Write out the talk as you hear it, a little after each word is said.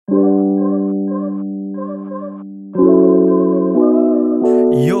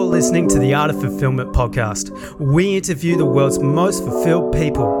listening to the Art of Fulfillment podcast. We interview the world's most fulfilled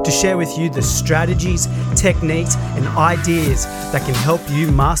people to share with you the strategies, techniques, and ideas that can help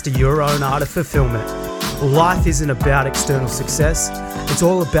you master your own art of fulfillment. Life isn't about external success, it's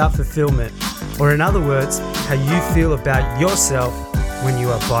all about fulfillment. Or in other words, how you feel about yourself when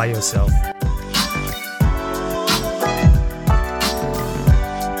you are by yourself.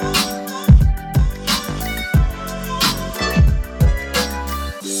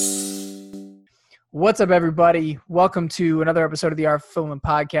 What's up, everybody? Welcome to another episode of the Art of Fulfillment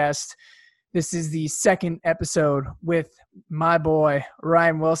podcast. This is the second episode with my boy,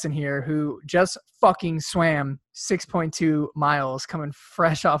 Ryan Wilson here, who just fucking swam 6.2 miles, coming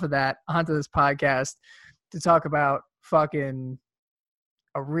fresh off of that onto this podcast to talk about fucking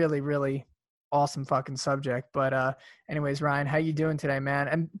a really, really awesome fucking subject. But anyways, Ryan, how you doing today, man?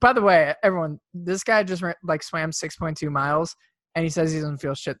 And by the way, everyone, this guy just swam 6.2 miles. And he says he doesn't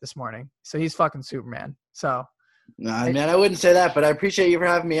feel shit this morning. So he's fucking Superman. So, nah, man, I wouldn't say that, but I appreciate you for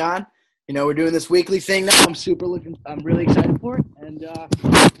having me on. You know, we're doing this weekly thing now. I'm really excited for it. And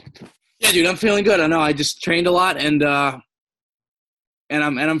yeah, dude, I'm feeling good. I know I just trained a lot and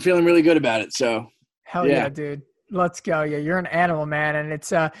I'm feeling really good about it. So hell yeah, dude. Let's go. Yeah, you're an animal, man. And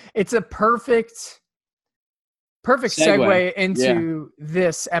it's a perfect segue into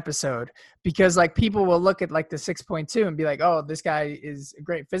this episode, because like people will look at like the 6.2 and be like, oh, this guy is a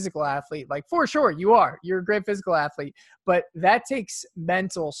great physical athlete. Like, for sure, you're a great physical athlete, but that takes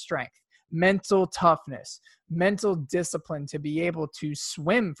mental strength, mental toughness, mental discipline to be able to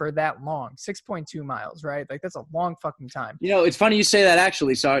swim for that long. 6.2 miles, right? Like, that's a long fucking time. You know, it's funny you say that,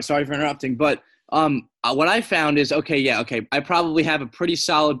 actually. Sorry for interrupting, but what I found is, I probably have a pretty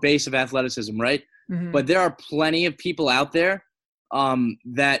solid base of athleticism, right? Mm-hmm. But there are plenty of people out there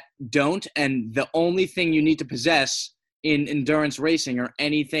that don't, and the only thing you need to possess in endurance racing or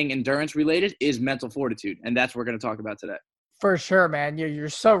anything endurance related is mental fortitude, and that's what we're going to talk about today. For sure, man. You're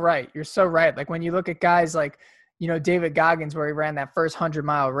so right. You're so right. Like when you look at guys like, you know, David Goggins, where he ran that first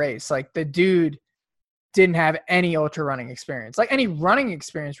 100-mile race, like the dude didn't have any ultra running experience, like any running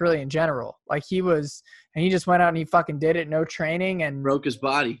experience really in general. Like he just went out and he fucking did it. No training, and broke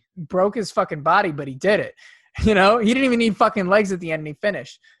his fucking body, but he did it. You know, he didn't even need fucking legs at the end and he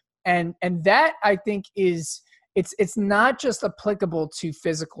finished. And that I think is, it's not just applicable to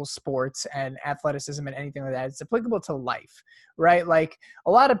physical sports and athleticism and anything like that. It's applicable to life, right? Like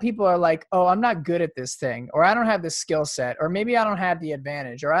a lot of people are like, oh, I'm not good at this thing, or I don't have this skill set, or maybe I don't have the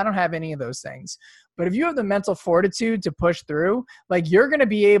advantage, or I don't have any of those things. But if you have the mental fortitude to push through, like you're going to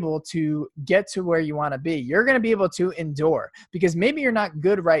be able to get to where you want to be. You're going to be able to endure, because maybe you're not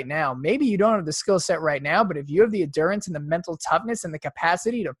good right now. Maybe you don't have the skill set right now, but if you have the endurance and the mental toughness and the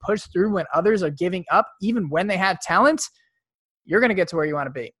capacity to push through when others are giving up, even when they have talent, you're going to get to where you want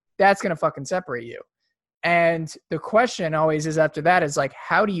to be. That's going to fucking separate you. And the question always is after that is like,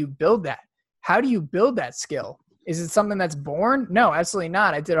 how do you build that? How do you build that skill? Is it something that's born? No, absolutely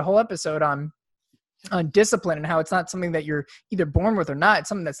not. I did a whole episode on discipline and how it's not something that you're either born with or not. It's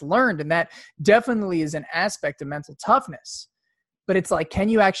something that's learned. And that definitely is an aspect of mental toughness. But it's like, can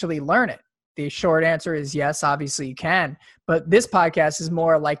you actually learn it? The short answer is yes, obviously you can. But this podcast is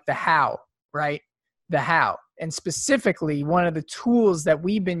more like the how, right? The how. And specifically, one of the tools that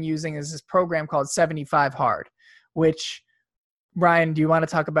we've been using is this program called 75 Hard, which, Ryan, do you want to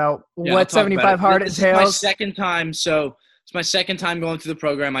talk about what 75 Hard entails? This is my second time. So it's my second time going through the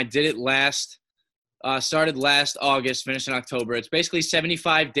program. I did it started last August, finished in October. It's basically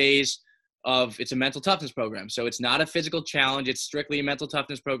 75 days it's a mental toughness program. So it's not a physical challenge. It's strictly a mental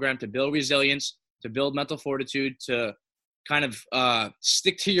toughness program to build resilience, to build mental fortitude, to kind of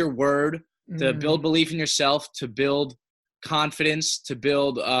stick to your word, to build belief in yourself, to build confidence, to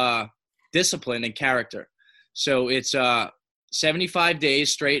build discipline and character. So it's 75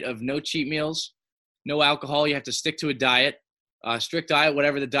 days straight of no cheat meals, no alcohol. You have to stick to a diet. Strict diet,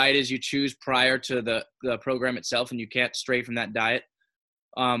 whatever the diet is you choose prior to the program itself, and you can't stray from that diet.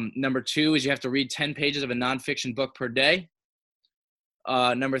 Number 2 is you have to read 10 pages of a nonfiction book per day.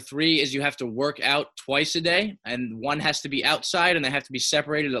 Number 3 is you have to work out twice a day, and one has to be outside, and they have to be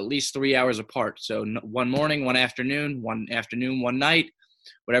separated at least 3 hours apart. So one morning, one afternoon, one night,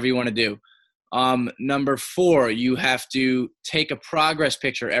 whatever you want to do. Number 4, you have to take a progress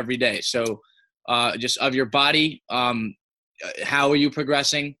picture every day. So just of your body, how are you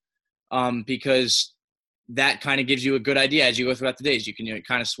progressing? Because that kind of gives you a good idea as you go throughout the days. You can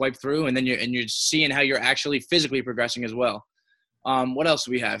kind of swipe through, and then you're seeing how you're actually physically progressing as well. What else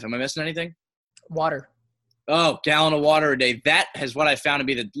do we have? Am I missing anything? Water. Oh, gallon of water a day. That is what I found to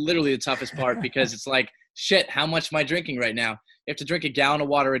be literally the toughest part, because it's like, shit, how much am I drinking right now? you have to drink a gallon of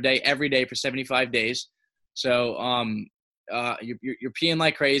water a day every day for 75 days. So you're peeing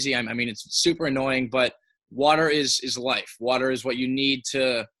like crazy. I mean, it's super annoying, but water is life. Water is what you need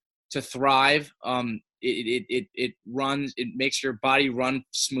to thrive. It makes your body run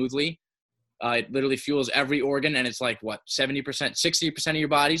smoothly. It literally fuels every organ, and it's like what 70%, 60% of your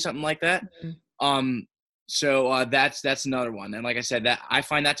body, something like that. Mm-hmm. So that's another one. And like I said, that I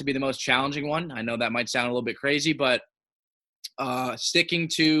find that to be the most challenging one. I know that might sound a little bit crazy, but sticking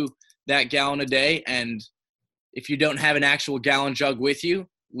to that gallon a day, and if you don't have an actual gallon jug with you,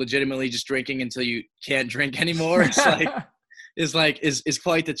 legitimately just drinking until you can't drink anymore, is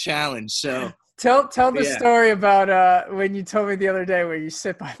quite the challenge. So tell the story about when you told me the other day where you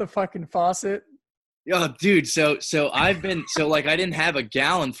sit by the fucking faucet. Oh, dude. So I didn't have a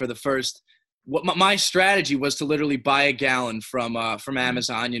gallon for the first. What my strategy was to literally buy a gallon from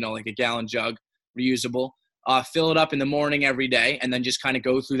Amazon, like a gallon jug, reusable. Fill it up in the morning every day, and then just kind of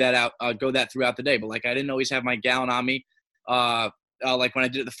go that throughout the day. But like I didn't always have my gallon on me. Like when I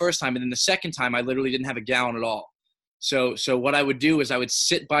did it the first time, and then the second time I literally didn't have a gallon at all. So what I would do is I would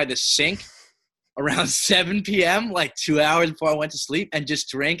sit by the sink around 7 p.m., like 2 hours before I went to sleep, and just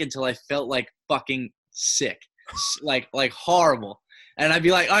drink until I felt like fucking sick, like horrible. And I'd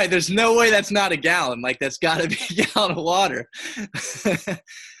be like, all right, there's no way that's not a gallon. Like that's got to be a gallon of water.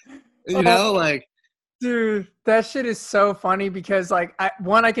 Like. Dude, that shit is so funny because like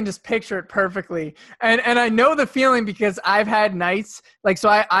I can just picture it perfectly. And I know the feeling because I've had nights like, so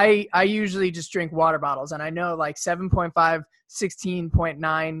I usually just drink water bottles, and I know like 7.5,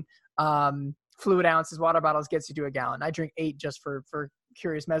 16.9 fluid ounces water bottles gets you to a gallon. I drink 8 just for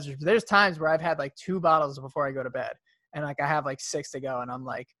curious measures. But there's times where I've had like 2 bottles before I go to bed, and like I have like 6 to go, and I'm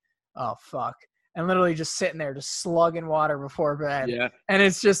like, oh fuck. And literally just sitting there, just slugging water before bed. Yeah. And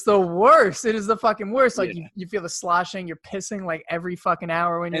it's just the worst. It is the fucking worst. Like you feel the sloshing, you're pissing like every fucking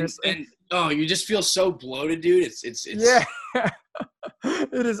hour when you're and you just feel so bloated, dude. It's yeah.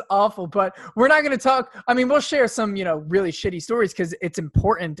 It is awful. But we're not going to talk. I mean, we'll share some, really shitty stories because it's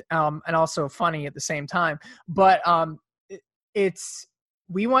important and also funny at the same time. But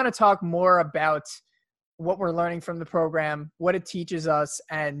we want to talk more about what we're learning from the program, what it teaches us,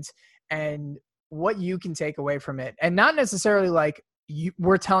 and what you can take away from it. And not necessarily like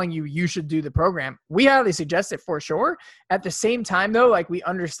we're telling you should do the program. We highly suggest it for sure. At the same time though, like we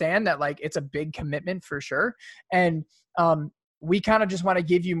understand that like it's a big commitment for sure. And we kind of just want to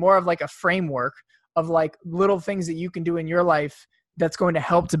give you more of like a framework of like little things that you can do in your life that's going to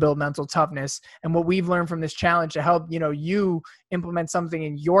help to build mental toughness, and what we've learned from this challenge to help, you implement something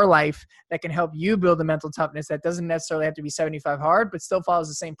in your life that can help you build the mental toughness that doesn't necessarily have to be 75 hard, but still follows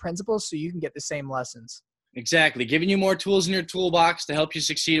the same principles so you can get the same lessons. Exactly. Giving you more tools in your toolbox to help you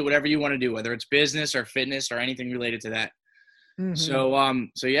succeed at whatever you want to do, whether it's business or fitness or anything related to that. Mm-hmm.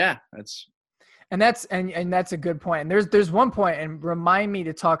 So yeah, that's a good point. And there's one point, and remind me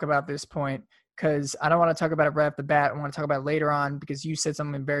to talk about this point, because I don't want to talk about it right off the bat. I want to talk about it later on because you said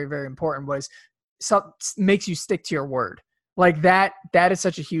something very, very important makes you stick to your word. Like that is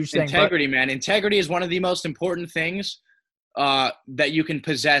such a huge thing. Integrity, man. Integrity is one of the most important things that you can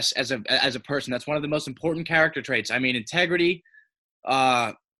possess as a person. That's one of the most important character traits. I mean, integrity,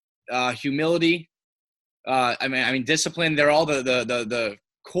 humility, I mean, discipline, they're all the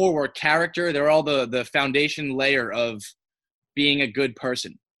core word. Character, they're all the foundation layer of being a good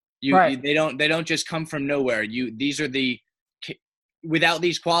person. Right. They don't just come from nowhere. Without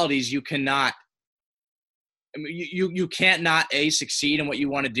these qualities, you cannot. I mean, you can't not A, succeed in what you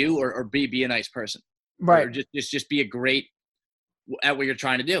want to do, or B, be a nice person. Right. Or just be a great at what you're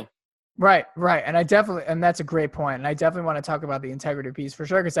trying to do. Right. And that's a great point. And I definitely want to talk about the integrity piece for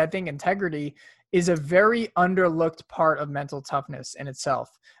sure, because I think integrity is a very underlooked part of mental toughness in itself.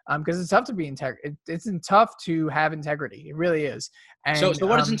 Because it's tough to be it's tough to have integrity. It really is. And, so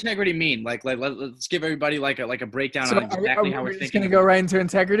what does integrity mean? Like let's give everybody like a breakdown on exactly how we're thinking. Just going to go right into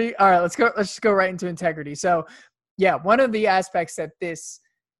integrity. All right, let's just go right into integrity. So yeah, one of the aspects that this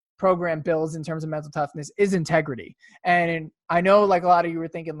program builds in terms of mental toughness is integrity. And I know like a lot of you were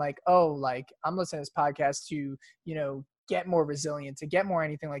thinking like, oh, like I'm listening to this podcast to, get more resilient, to get more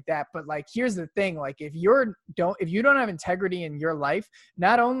anything like that. But like, here's the thing, like if you don't have integrity in your life,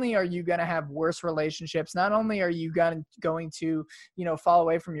 not only are you going to have worse relationships, not only are you going to, fall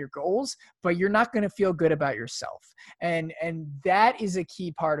away from your goals, but you're not going to feel good about yourself. And that is a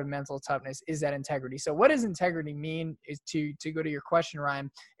key part of mental toughness, is that integrity. So what does integrity mean? Is to go to your question, Ryan.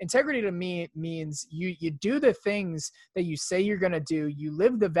 Integrity to me means you do the things that you say you're going to do, you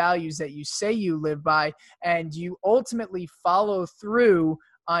live the values that you say you live by, and you ultimately follow through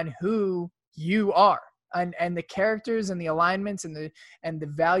on who you are. and the characters and the alignments and the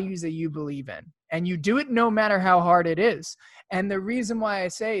values that you believe in. And you do it no matter how hard it is. And the reason why I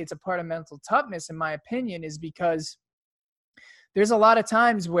say it's a part of mental toughness, in my opinion, is because there's a lot of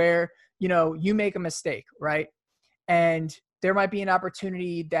times where, you make a mistake, right? And there might be an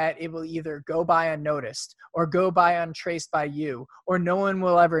opportunity that it will either go by unnoticed or go by untraced by you, or no one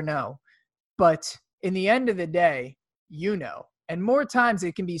will ever know. But in the end of the day, and more times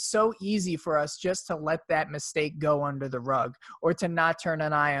it can be so easy for us just to let that mistake go under the rug, or to not turn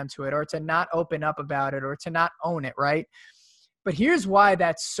an eye onto it, or to not open up about it, or to not own it, right? But here's why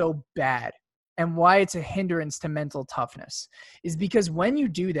that's so bad and why it's a hindrance to mental toughness, is because when you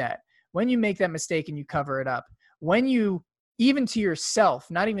do that, when you make that mistake and you cover it up, when you, even to yourself,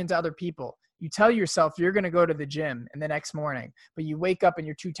 not even to other people, you tell yourself you're going to go to the gym in the next morning, but you wake up and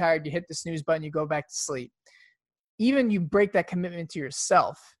you're too tired, you hit the snooze button, you go back to sleep. Even you break that commitment to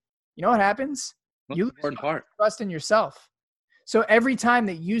yourself. You know what happens? You lose trust in yourself. So every time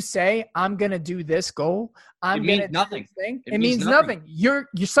that you say, I'm going to do this goal, I'm going to do this thing, it means nothing. You're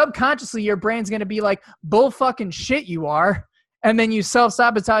subconsciously, your brain's going to be like, bull fucking shit you are. And then you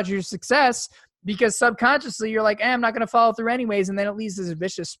self-sabotage your success because subconsciously you're like, I'm not going to follow through anyways. And then it leads to this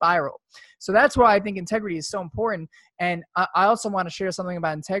vicious spiral. So that's why I think integrity is so important. And I also want to share something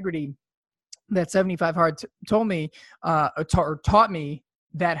about integrity that 75 Hard told me or taught me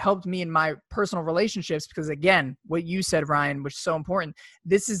that helped me in my personal relationships. Because again, what you said, Ryan, which is so important,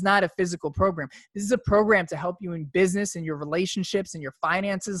 this is not a physical program. This is a program to help you in business and your relationships and your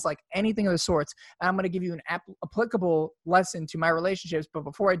finances, like anything of the sorts. And I'm going to give you an applicable lesson to my relationships. But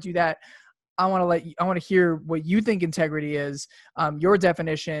before I do that, I want to hear what you think integrity is, your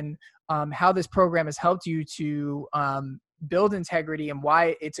definition, how this program has helped you to build integrity, and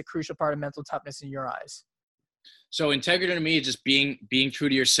why it's a crucial part of mental toughness in your eyes. So integrity to me is just being true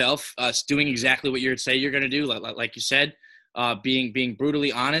to yourself, doing exactly what you say you're going to do, like you said, being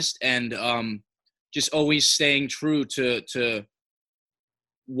brutally honest, and just always staying true to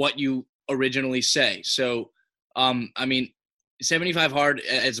what you originally say. So, 75 Hard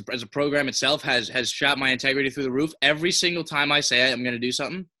as a program itself has shot my integrity through the roof. Every single time I say I'm going to do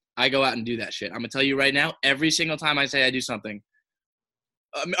something, I go out and do that shit. I'm going to tell you right now, every single time I say I do something,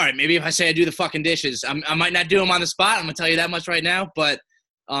 all right, maybe if I say I do the fucking dishes, I might not do them on the spot. I'm going to tell you that much right now. But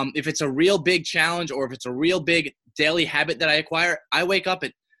if it's a real big challenge, or if it's a real big daily habit that I acquire, I wake up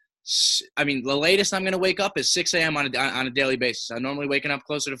the latest I'm going to wake up is 6 a.m. on a daily basis. I'm normally waking up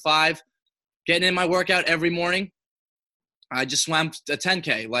closer to 5, getting in my workout every morning. I just swam a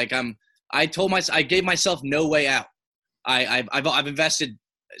 10K. I gave myself no way out. I've invested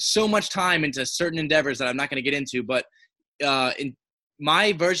so much time into certain endeavors that I'm not going to get into, but in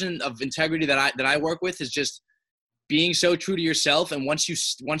my version of integrity that I work with is just being so true to yourself. And once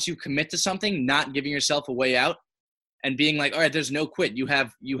you commit to something, not giving yourself a way out, and being like, all right, there's no quit. You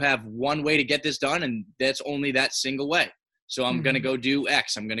have one way to get this done, and that's only that single way. So I'm going to go do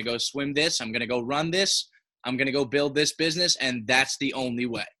X. I'm going to go swim this. I'm going to go run this. I'm going to go build this business, and that's the only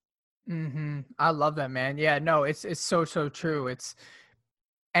way. I love that, man. Yeah, no, it's so true.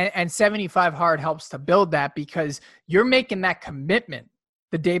 And 75 Hard helps to build that, because you're making that commitment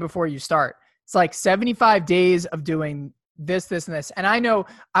the day before you start. It's like 75 days of doing this, and this. And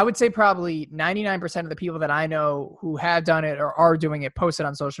I would say probably 99% of the people that I know who have done it or are doing it post it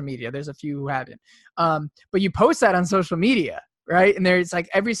on social media. There's a few who haven't. But you post that on social media, right? And there's like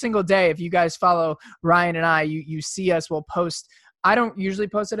every single day, if you guys follow Ryan and I, you see us, we'll post. I don't usually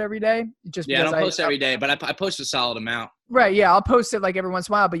post it every day. I don't post every day, but I post a solid amount. Right. Yeah. I'll post it like every once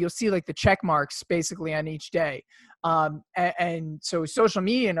in a while, but you'll see like the check marks basically on each day. And so social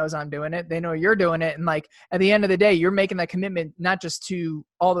media knows I'm doing it. They know you're doing it. And like at the end of the day, you're making that commitment, not just to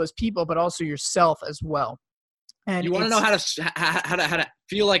all those people, but also yourself as well. And you want to know how to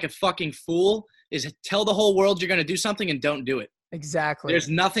feel like a fucking fool is tell the whole world you're going to do something and don't do it. Exactly. There's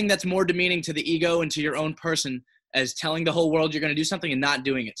nothing that's more demeaning to the ego and to your own person as telling the whole world you're going to do something and not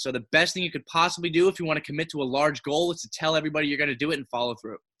doing it. So the best thing you could possibly do if you want to commit to a large goal is to tell everybody you're going to do it and follow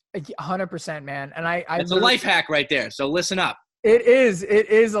through. 100%, man. And it's a life hack right there. So listen up. It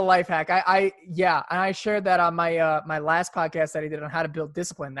is a life hack. And I shared that on my my last podcast that I did on how to build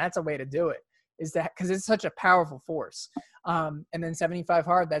discipline. That's a way to do it, is that because it's such a powerful force. And then 75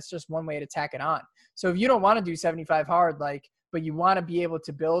 Hard, that's just one way to tack it on. So if you don't want to do 75 Hard, but you want to be able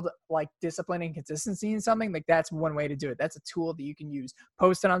to build like discipline and consistency in something, like that's one way to do it. That's a tool that you can use.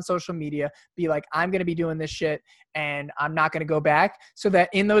 Post it on social media. Be like, I'm going to be doing this shit and I'm not going to go back, so that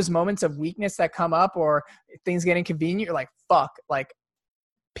in those moments of weakness that come up or things get inconvenient, you're like, fuck, like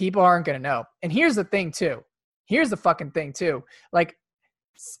people aren't going to know. And here's the thing too. Here's the fucking thing too. Like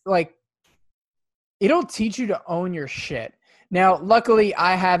it'll teach you to own your shit. Now, luckily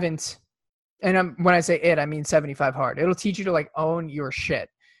I haven't, and when I say it, I mean 75 hard. It'll teach you to like own your shit,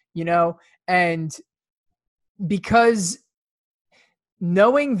 you know? And because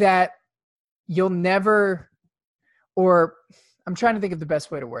knowing that you'll never, or I'm trying to think of the best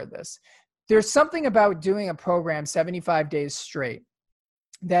way to word this. There's something about doing a program 75 days straight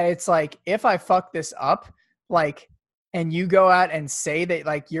that it's like, if I fuck this up, like, and you go out and say that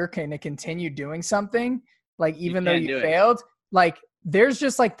like you're going to continue doing something, like even though you failed, like there's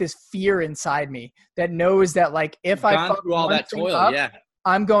just like this fear inside me that knows that like if I fuck through all that toil, up,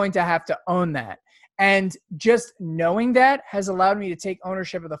 I'm going to have to own that. And just knowing that has allowed me to take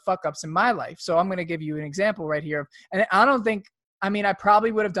ownership of the fuck ups in my life. So I'm going to give you an example right here. And I don't think, I mean, I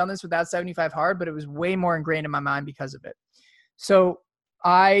probably would have done this without 75 hard, but it was way more ingrained in my mind because of it. So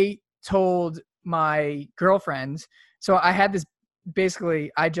I told my girlfriend, so I had this,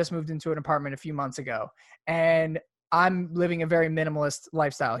 basically, I just moved into an apartment a few months ago, and I'm living a very minimalist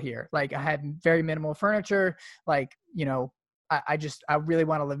lifestyle here. Like I had very minimal furniture. Like, you know, I really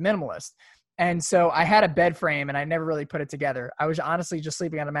want to live minimalist. And so I had a bed frame and I never really put it together. I was honestly just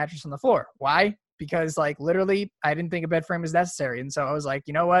sleeping on a mattress on the floor. Why? Because like literally I didn't think a bed frame was necessary. And so I was like,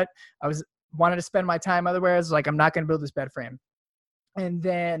 you know what? Wanted to spend my time otherwhere. I was like, I'm not going to build this bed frame. And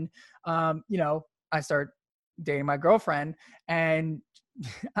then, you know, I start dating my girlfriend, and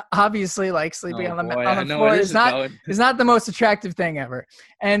obviously like sleeping on the floor is not the most attractive thing ever.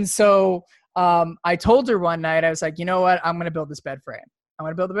 And so I told her one night, I was like, you know what? I'm going to build this bed frame. I'm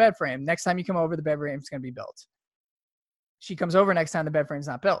going to build a bed frame. Next time you come over, the bed frame is going to be built. She comes over next time, the bed frame's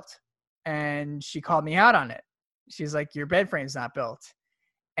not built. And she called me out on it. She's like, your bed frame's not built.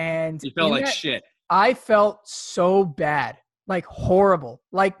 And you felt like shit. I felt so bad, like horrible.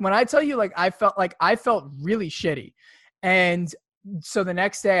 Like when I tell you, like I felt really shitty. And so the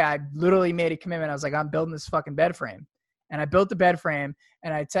next day I literally made a commitment. I was like, I'm building this fucking bed frame. And I built the bed frame,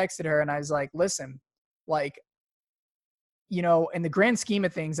 and I texted her and I was like, listen, like, you know, in the grand scheme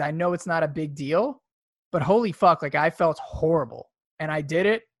of things, I know it's not a big deal, but holy fuck, like I felt horrible, and I did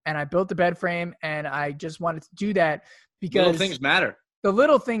it, and I built the bed frame, and I just wanted to do that because little things matter. The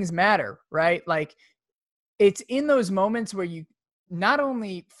little things matter, right? Like it's in those moments where you not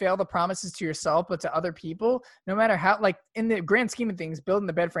only fail the promises to yourself, but to other people, no matter how, like in the grand scheme of things, building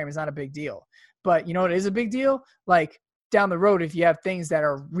the bed frame is not a big deal, but you know what is a big deal? Like down the road, if you have things that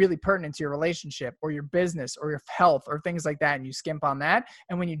are really pertinent to your relationship or your business or your health or things like that, and you skimp on that.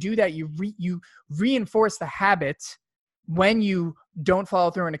 And when you do that, you reinforce the habit when you don't follow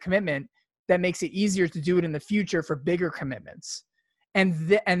through on a commitment that makes it easier to do it in the future for bigger commitments.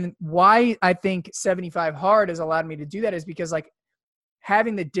 And why I think 75 hard has allowed me to do that is because like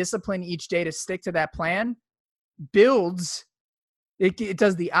having the discipline each day to stick to that plan builds, it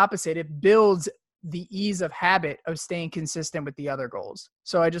does the opposite. It builds the ease of habit of staying consistent with the other goals.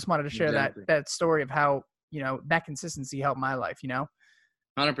 So I just wanted to share that story of how, you know, that consistency helped my life, you know?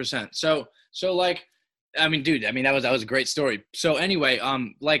 100%. So like, I mean, dude, I mean, that was a great story. So anyway,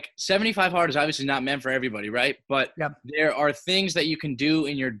 like 75 hard is obviously not meant for everybody, right? But there are things that you can do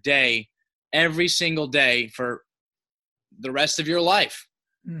in your day, every single day for the rest of your life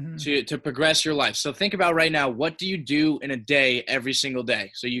to progress your life. So think about right now, what do you do in a day every single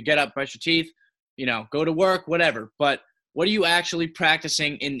day? So you get up, brush your teeth, you know, go to work, whatever. But what are you actually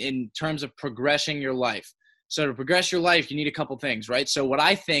practicing in terms of progressing your life? So to progress your life, you need a couple things, right? So what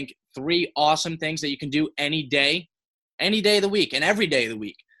I think 3 awesome things that you can do any day of the week and every day of the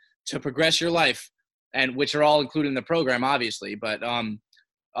week to progress your life, and which are all included in the program, obviously, but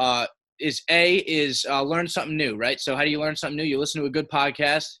is learn something new, right? So how do you learn something new? You listen to a good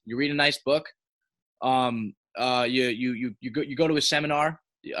podcast, you read a nice book, you go to a seminar,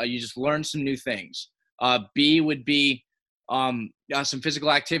 you just learn some new things. B would be some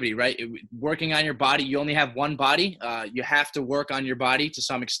physical activity, right? Working on your body. You only have one body. You have to work on your body to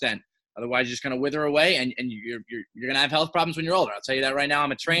some extent. Otherwise, you're just going to wither away, and you're going to have health problems when you're older. I'll tell you that right now.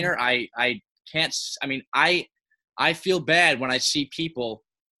 I'm a trainer. I feel bad when I see people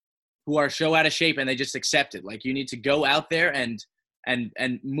who are so out of shape and they just accept it. Like you need to go out there and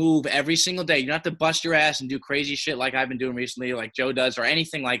move every single day. You don't have to bust your ass and do crazy shit like I've been doing recently, like Joe does, or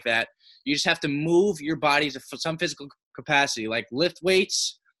anything like that. You just have to move your body to some physical capacity, like lift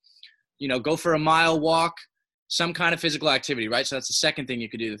weights, you know, go for a mile walk, some kind of physical activity, right? So that's the second thing you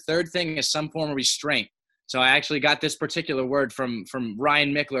could do. The third thing is some form of restraint. So I actually got this particular word from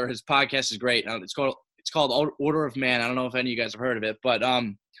Ryan Mickler. His podcast is great. It's called Order of Man. I don't know if any of you guys have heard of it, but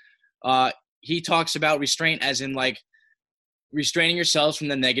he talks about restraint as in like restraining yourselves from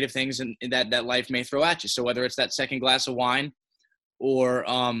the negative things that life may throw at you. So whether it's that second glass of wine or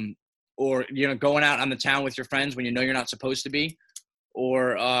or, going out on the town with your friends when you're not supposed to be,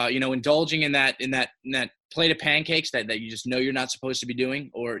 or, indulging in that plate of pancakes that you just know you're not supposed to be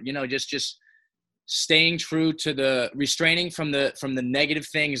doing, or, just staying true to restraining from the negative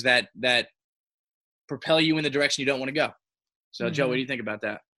things that propel you in the direction you don't want to go. So Joe, what do you think about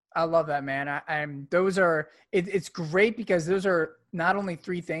that? I love that, man. It's great because those are not only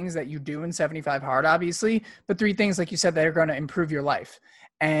 3 things that you do in 75 hard, obviously, but 3 things, like you said, that are going to improve your life.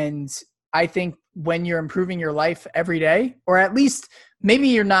 And I think when you're improving your life every day, or at least maybe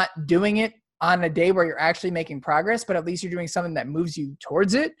you're not doing it on a day where you're actually making progress, but at least you're doing something that moves you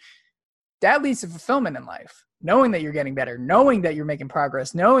towards it, that leads to fulfillment in life. Knowing that you're getting better, knowing that you're making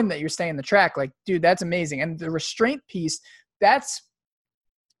progress, knowing that you're staying the track, like, dude, that's amazing. And the restraint piece, I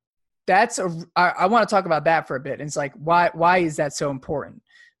want to talk about that for a bit. And it's like, why is that so important?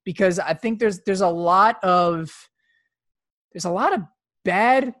 Because I think there's a lot of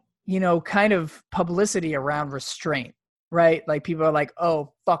bad, kind of publicity around restraint, right? Like people are like,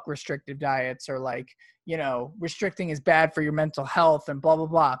 oh, fuck restrictive diets, or like, restricting is bad for your mental health and blah, blah,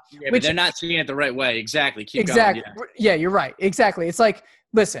 blah. Yeah, but they're not seeing it the right way. Exactly. Keep going. Yeah. Yeah, you're right. Exactly. It's like,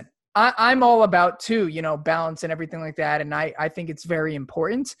 listen, I'm all about too, balance and everything like that. And I think it's very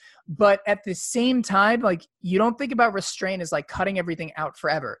important, but at the same time, like, you don't think about restraint as like cutting everything out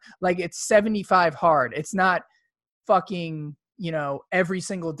forever. Like, it's 75 hard. It's not fucking, every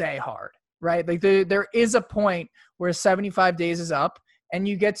single day hard, right? Like there is a point where 75 days is up and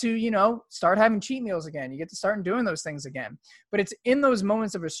you get to, start having cheat meals again. You get to start doing those things again. But it's in those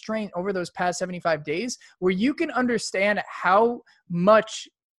moments of restraint over those past 75 days where you can understand how much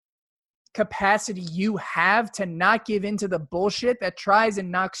capacity you have to not give into the bullshit that tries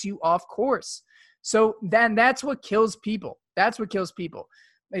and knocks you off course. So then that's what kills people. That's what kills people.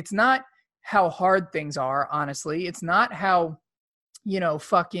 It's not how hard things are, honestly. It's not how,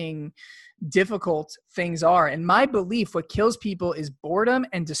 fucking difficult things are. In my belief, what kills people is boredom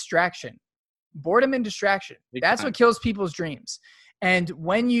and distraction. Boredom and distraction. That's what kills people's dreams. And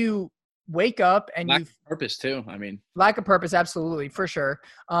when you wake up and lack of purpose too. I mean, lack of purpose, absolutely, for sure.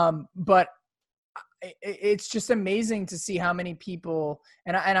 But it's just amazing to see how many people,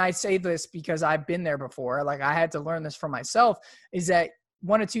 and I say this because I've been there before. Like, I had to learn this for myself, is that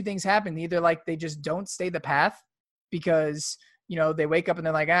one of 2 things happen. Either like they just don't stay the path because, they wake up and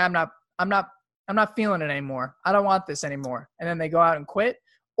they're like, I'm not feeling it anymore. I don't want this anymore. And then they go out and quit,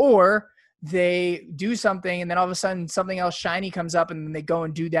 or they do something and then all of a sudden something else shiny comes up and then they go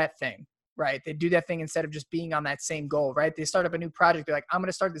and do that thing. Right. They do that thing instead of just being on that same goal, right? They start up a new project. They're like, I'm going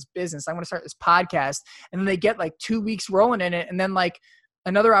to start this business. I'm going to start this podcast. And then they get like 2 weeks rolling in it. And then like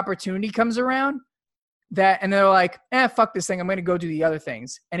another opportunity comes around and they're like, fuck this thing. I'm going to go do the other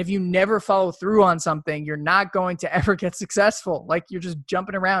things. And if you never follow through on something, you're not going to ever get successful. Like, you're just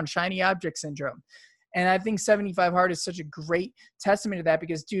jumping around, shiny object syndrome. And I think 75 hard is such a great testament to that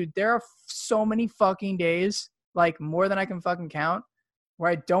because, dude, there are so many fucking days, like more than I can fucking count, where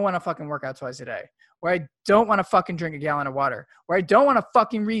I don't want to fucking work out twice a day, where I don't want to fucking drink a gallon of water, where I don't want to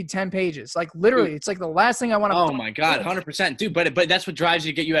fucking read 10 pages. Like, literally, it's like the last thing I want to. Oh my God, 100%, dude. But that's what drives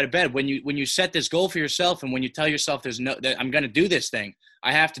you to get you out of bed. When you set this goal for yourself, and when you tell yourself that I'm going to do this thing,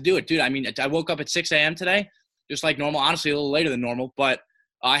 I have to do it, dude. I mean, I woke up at 6 a.m. today, just like normal. Honestly, a little later than normal, but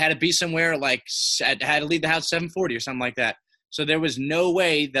I had to be somewhere. Like, I had to leave the house 7:40 or something like that. So there was no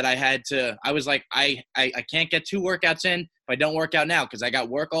way that I had to. I was like, I can't get 2 workouts in if I don't work out now, because I got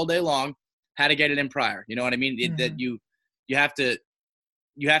work all day long. Had to get it in prior. You know what I mean? Mm-hmm. That you have to.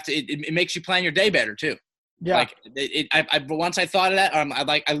 It makes you plan your day better too. Yeah. Like once I thought of that,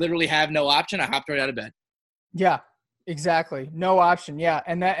 I literally have no option. I hopped right out of bed. Yeah, exactly. No option. Yeah,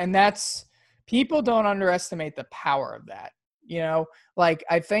 and that's people don't underestimate the power of that. Like,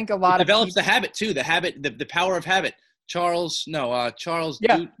 I think a lot of develops the habit too. The power of habit. Charles.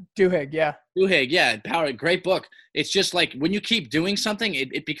 Yeah, Duhigg. Yeah. Duhigg. Yeah. Power. Great book. It's just like when you keep doing something,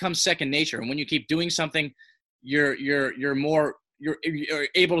 it becomes second nature. And when you keep doing something, you're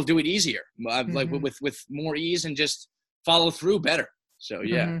able to do it easier, like with more ease, and just follow through better. So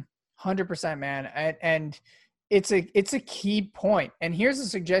yeah. 100%, man. And it's a key point. And here's a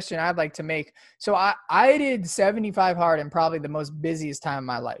suggestion I'd like to make. So I did 75 hard in probably the most busiest time of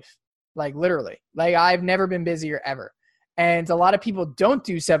my life. Like, literally, like, I've never been busier ever. And a lot of people don't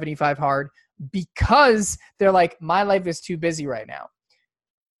do 75 hard because they're like, my life is too busy right now.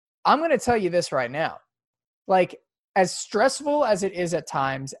 I'm going to tell you this right now. Like, as stressful as it is at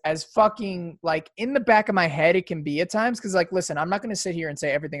times, as fucking like in the back of my head it can be at times, because like, listen, I'm not going to sit here and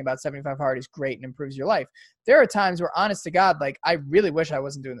say everything about 75 hard is great and improves your life. There are times where, honest to God, like, I really wish I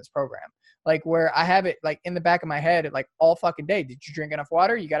wasn't doing this program. like where I have it like in the back of my head like all fucking day. Did you drink enough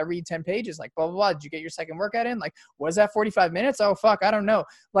water? You got to read 10 pages, like blah, blah, blah. Did you get your second workout in? Like, was that 45 minutes? Oh, fuck. I don't know.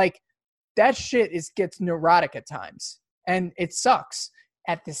 Like that shit gets neurotic at times and it sucks.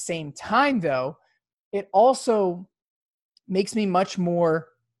 At the same time though, it also makes me much more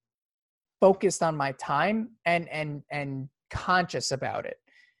focused on my time and conscious about it.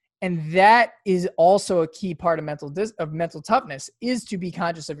 And that is also a key part of mental toughness, is to be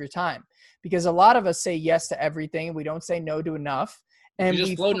conscious of your time, because a lot of us say yes to everything. We don't say no to enough. And you're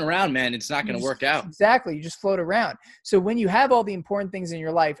just floating around, man. It's not going to work out. Exactly. You just float around. So when you have all the important things in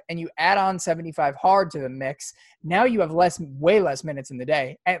your life and you add on 75 hard to the mix, now you have way less minutes in the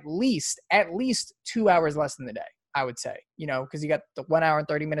day, at least 2 hours less in the day, I would say, because you got the 1 hour and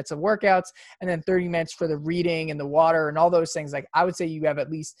 30 minutes of workouts and then 30 minutes for the reading and the water and all those things. Like I would say you have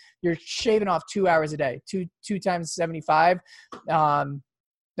you're shaving off 2 hours a day, two times 75.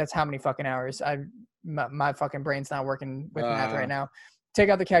 That's how many fucking hours? My fucking brain's not working with math right now. Take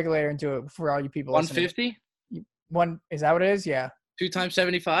out the calculator and do it for all you people. 150? Is that what it is? Yeah. 2 times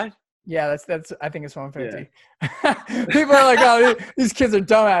 75? Yeah, that's. I think it's 150. Yeah. People are like, "Oh, these kids are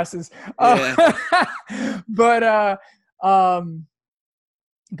dumbasses." Yeah. But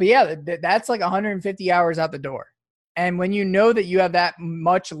yeah, that's like 150 hours out the door. And when you know that you have that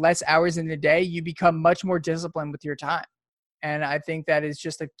much less hours in the day, you become much more disciplined with your time. And I think that is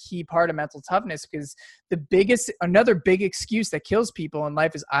just a key part of mental toughness, because another big excuse that kills people in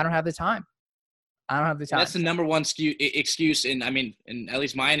life is I don't have the time. I don't have the time. That's the number one excuse in at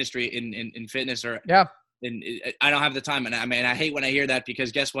least my industry in fitness I don't have the time. And I hate when I hear that,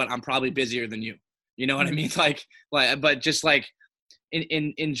 because guess what? I'm probably busier than you. You know what I mean? But just like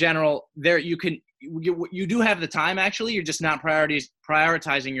in general, you do have the time. Actually, you're just not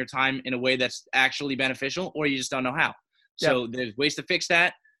prioritizing your time in a way that's actually beneficial, or you just don't know how. So there's ways to fix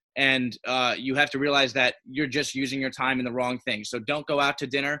that. And you have to realize that you're just using your time in the wrong thing. So don't go out to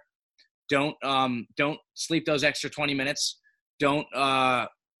dinner. Don't sleep those extra 20 minutes. Don't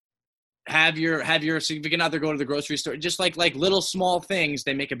have your significant other go to the grocery store. Just like little small things,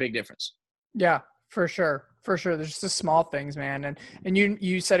 they make a big difference. Yeah, for sure. For sure. There's just the small things, man. And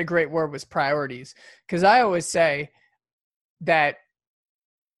you said a great word, was priorities. Because I always say that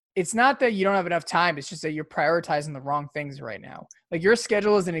it's not that you don't have enough time. It's just that you're prioritizing the wrong things right now. Like your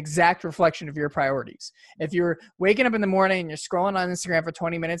schedule is an exact reflection of your priorities. If you're waking up in the morning and you're scrolling on Instagram for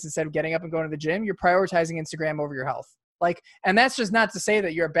 20 minutes instead of getting up and going to the gym, you're prioritizing Instagram over your health. And that's just not to say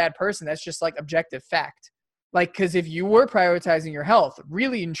that you're a bad person. That's just like objective fact. Cause if you were prioritizing your health,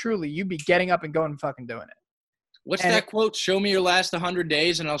 really and truly, you'd be getting up and going and fucking doing it. What's that quote? Show me your last 100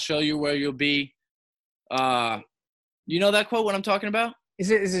 days and I'll show you where you'll be. You know that quote, what I'm talking about? Is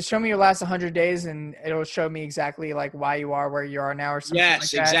it show me your last 100 days and it'll show me exactly like why you are where you are now, or something like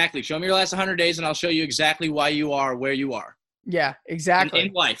that? Yes, exactly. Show me your last 100 days and I'll show you exactly why you are where you are. Yeah, exactly.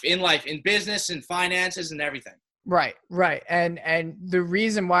 In life, in business and finances and everything. Right. And the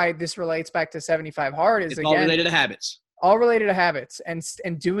reason why this relates back to 75 hard is, it's all related to habits. All related to habits and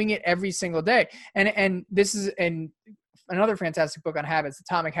doing it every single day. And this is another fantastic book on habits,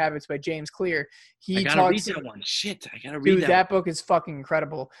 Atomic Habits by James Clear. I gotta read that one. Shit, I gotta read that. Dude, that book is fucking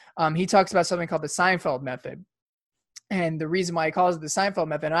incredible. He talks about something called the Seinfeld method. And the reason why he calls it the Seinfeld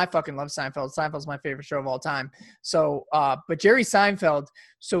method, and I fucking love Seinfeld. Seinfeld's my favorite show of all time. So, but Jerry Seinfeld,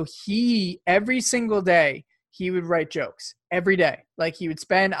 so every single day, he would write jokes every day. Like he would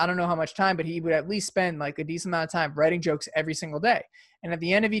spend, I don't know how much time, but he would at least spend like a decent amount of time writing jokes every single day. And at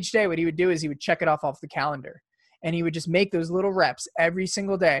the end of each day, what he would do is he would check it off the calendar. And he would just make those little reps every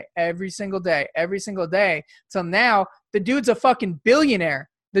single day. Till now, the dude's a fucking billionaire.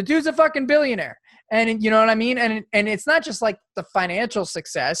 And you know what I mean? And it's not just like the financial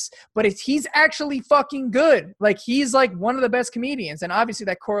success, but he's actually fucking good. Like he's like one of the best comedians. And obviously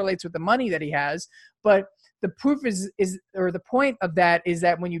that correlates with the money that he has. But the proof or the point of that is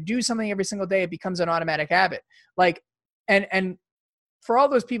that when you do something every single day, it becomes an automatic habit. Like, and for all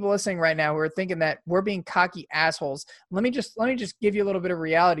those people listening right now who are thinking that we're being cocky assholes, let me just give you a little bit of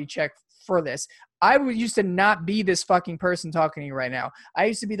reality check for this. I used to not be this fucking person talking to you right now. I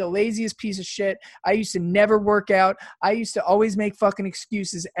used to be the laziest piece of shit. I used to never work out. I used to always make fucking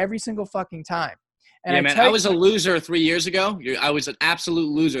excuses every single fucking time. And I was a loser 3 years ago. I was an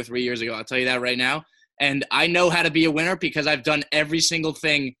absolute loser 3 years ago. I'll tell you that right now. And I know how to be a winner because I've done every single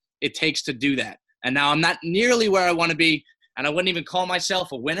thing it takes to do that. And now I'm not nearly where I want to be. And I wouldn't even call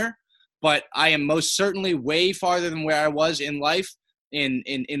myself a winner, but I am most certainly way farther than where I was in life,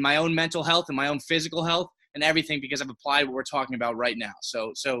 in my own mental health and my own physical health and everything, because I've applied what we're talking about right now.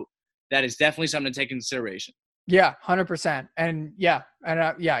 So that is definitely something to take into consideration. Yeah, 100%. And yeah,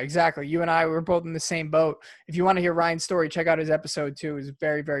 exactly. You and I were both in the same boat. If you want to hear Ryan's story, check out his episode too. It was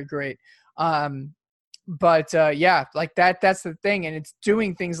very, very great. But yeah, like that's the thing. And it's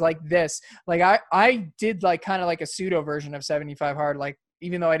doing things like this. Like I did like kind of like a pseudo version of 75 hard, like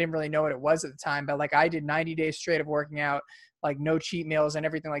even though I didn't really know what it was at the time, but like I did 90 days straight of working out, like no cheat meals and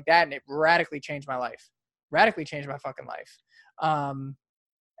everything like that. And it radically changed my life, radically changed my fucking life.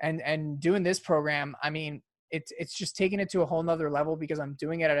 And doing this program, I mean, it's just taking it to a whole nother level because I'm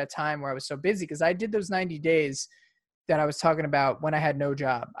doing it at a time where I was so busy, because I did those 90 days that I was talking about when I had no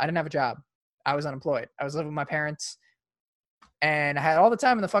job. I didn't have a job. I was unemployed. I was living with my parents and I had all the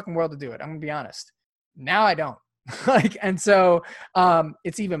time in the fucking world to do it. I'm gonna be honest. Now I don't. And so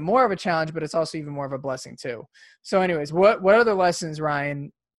it's even more of a challenge, but it's also even more of a blessing too. So anyways, what other lessons,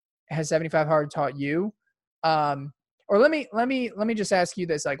 Ryan, has 75 hard taught you? Or let me just ask you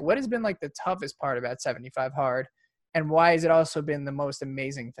this, like, what has been like the toughest part about 75 hard, and why has it also been the most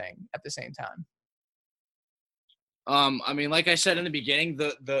amazing thing at the same time? I mean, like I said in the beginning,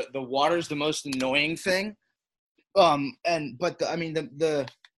 the water's the most annoying thing. The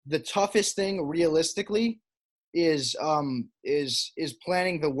toughest thing realistically is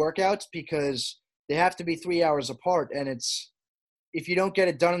planning the workouts, because they have to be 3 hours apart, and it's, if you don't get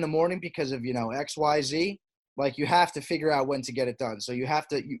it done in the morning because of, XYZ, like, you have to figure out when to get it done. So you have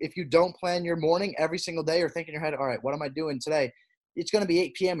to, if you don't plan your morning every single day, or think in your head, all right, what am I doing today? It's going to be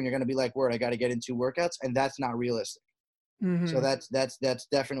 8 p.m. and you're going to be like, word, I got to get in 2 workouts. And that's not realistic. Mm-hmm. So that's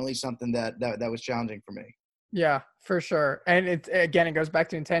definitely something that was challenging for me. Yeah, for sure. And it goes back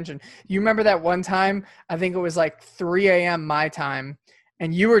to intention. You remember that one time, I think it was like 3 a.m. my time,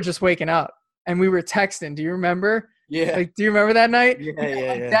 and you were just waking up and we were texting. Do you remember? Yeah. Like, do you remember that night?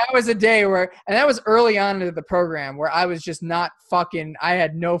 Yeah. That was a day where, and that was early on into the program, where I was just not fucking, I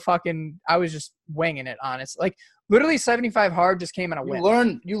was just winging it, honestly. Like, literally 75 hard just came on a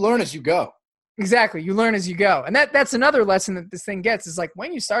whim. You learn as you go. Exactly. You learn as you go. And that's another lesson that this thing gets, is like,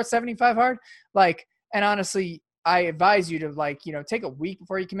 when you start 75 hard, like, and honestly, I advise you to, like, take a week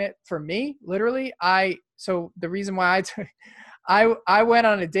before you commit. For me, literally, so the reason why I went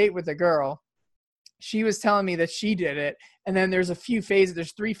on a date with a girl. She was telling me that she did it, and then there's 3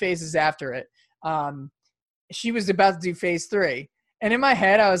 phases after it. She was about to do phase 3, and in my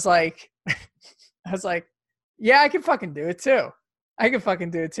head, I was like, yeah, I can fucking do it too.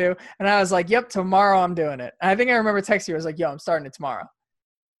 And I was like, yep, tomorrow I'm doing it. And I think I remember texting you. I was like, yo, I'm starting it tomorrow.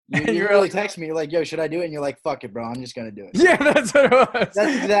 You really text me. You're like, yo, should I do it? And you're like, fuck it, bro. I'm just going to do it. Yeah, that's what it was.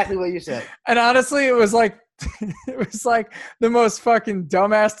 That's exactly what you said. And honestly, it was like the most fucking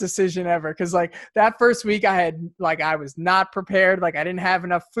dumbass decision ever. Cause like that first week I was not prepared. Like, I didn't have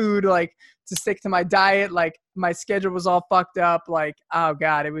enough food, like, to stick to my diet. Like, my schedule was all fucked up. Like, oh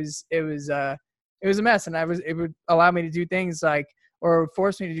God, it was a mess. And it would allow me to do things like, or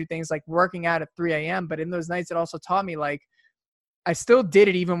force me to do things like working out at 3 a.m. But in those nights, it also taught me, like, I still did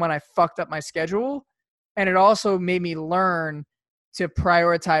it even when I fucked up my schedule. And it also made me learn to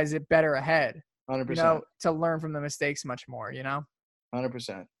prioritize it better ahead. 100%. To learn from the mistakes much more,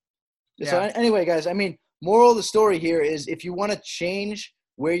 100%. Yeah. So anyway, guys, I mean, moral of the story here is, if you want to change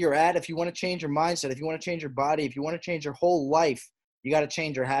where you're at, if you want to change your mindset, if you want to change your body, if you want to change your whole life, you got to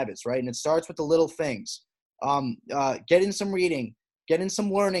change your habits, right? And it starts with the little things. Get in some reading, get in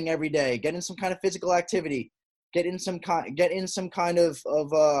some learning every day, get in some kind of physical activity, get in some kind of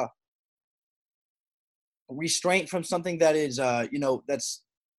restraint from something that is,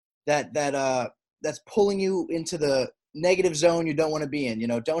 that's pulling you into the negative zone you don't want to be in.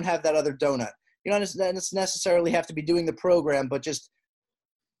 Don't have that other donut. You don't necessarily have to be doing the program, but just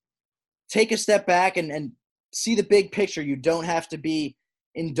take a step back and see the big picture. You don't have to be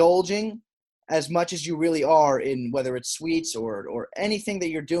indulging as much as you really are in, whether it's sweets or anything that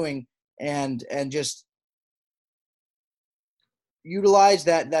you're doing, and just utilize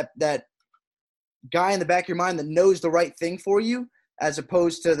that guy in the back of your mind that knows the right thing for you, as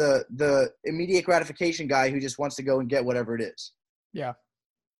opposed to the immediate gratification guy who just wants to go and get whatever it is. Yeah.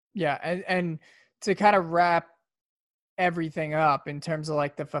 Yeah. And to kind of wrap everything up in terms of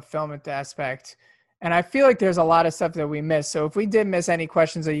like the fulfillment aspect, and I feel like there's a lot of stuff that we missed. So if we did miss any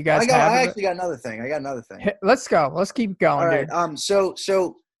questions that you guys have. I actually got another thing. Let's go. Let's keep going. All right. Dude.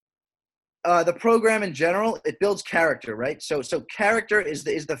 So the program in general, it builds character, right? So character is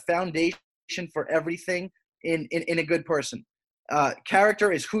the foundation for everything in a good person.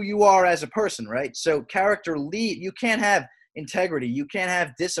 Character is who you are as a person, right? So character you can't have integrity, you can't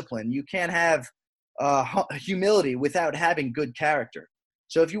have discipline, you can't have humility without having good character.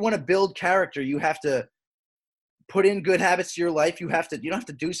 So if you want to build character, you have to put in good habits to your life. You don't have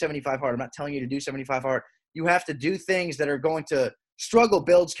to do 75 hard. I'm not telling you to do 75 hard You have to do things that are going to struggle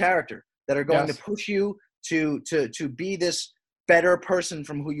builds character, that are going to push you to be this better person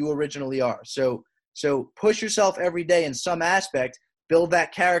from who you originally are. So push yourself every day in some aspect, build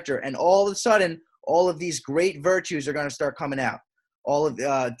that character, and all of a sudden, all of these great virtues are going to start coming out. All of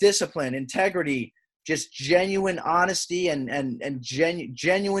discipline, integrity, just genuine honesty and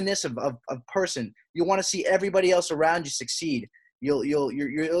genuineness of person. You want to see everybody else around you succeed.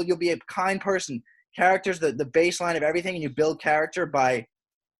 You'll be a kind person. Character's the baseline of everything, and you build character by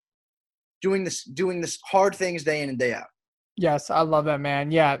doing this hard things day in and day out. Yes, I love that,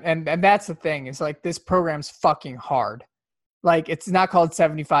 man. Yeah, and that's the thing. It's like this program's fucking hard. Like, it's not called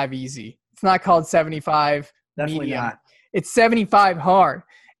 75 easy. It's not called 75 Definitely medium. not. It's 75 hard.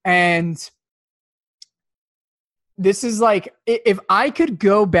 And this is like, if I could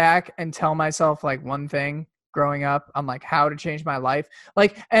go back and tell myself like one thing growing up, I'm like, how to change my life.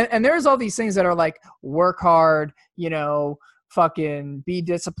 Like, and there's all these things that are like, work hard, fucking be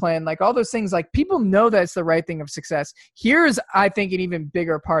disciplined, like all those things. Like, people know that's the right thing of success. Here's, I think, an even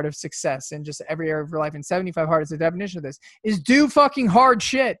bigger part of success in just every area of your life. And 75 hard is the definition of this, is do fucking hard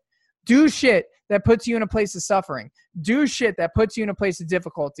shit. Do shit that puts you in a place of suffering. Do shit that puts you in a place of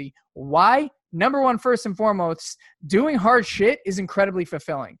difficulty. Why? Number one, first and foremost, doing hard shit is incredibly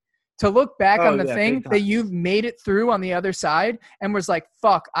fulfilling. To look back on the thing that you've made it through on the other side and was like,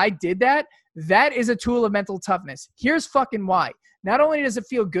 fuck, I did that. That is a tool of mental toughness. Here's fucking why. Not only does it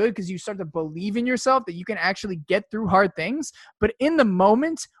feel good because you start to believe in yourself that you can actually get through hard things, but in the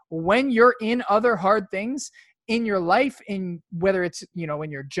moment when you're in other hard things in your life, in whether it's,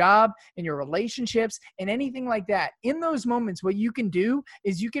 in your job, in your relationships, and anything like that, in those moments, what you can do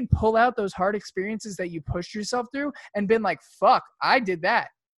is you can pull out those hard experiences that you pushed yourself through and been like, fuck, I did that.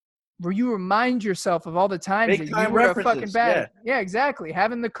 Where you remind yourself of all the times that you were a fucking bad. Yeah, exactly.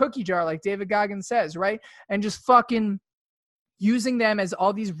 Having the cookie jar, like David Goggins says, right? And just fucking using them as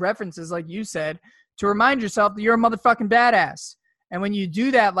all these references, like you said, to remind yourself that you're a motherfucking badass. And when you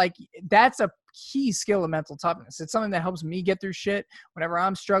do that, like, that's a key skill of mental toughness. It's something that helps me get through shit whenever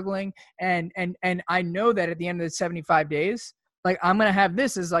I'm struggling. And I know that at the end of the 75 days, like, I'm going to have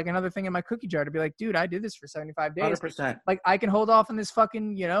this as like another thing in my cookie jar to be like, dude, I did this for 75 days. 100%. Like, I can hold off on this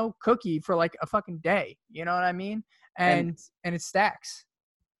fucking, cookie for like a fucking day. You know what I mean? And it stacks.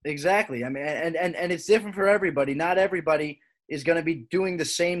 Exactly. I mean, and it's different for everybody. Not everybody is going to be doing the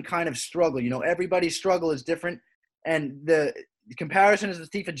same kind of struggle. Everybody's struggle is different. And the comparison is the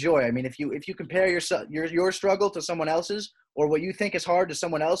thief of joy. I mean, if you compare your struggle to someone else's, or what you think is hard to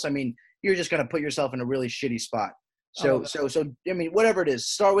someone else, I mean, you're just going to put yourself in a really shitty spot. So I mean, whatever it is,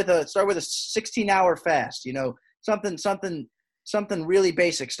 start with a 16-hour fast, something really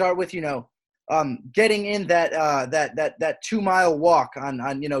basic. Start with, getting in that 2-mile walk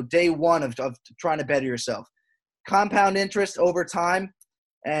on day one of trying to better yourself. Compound interest over time,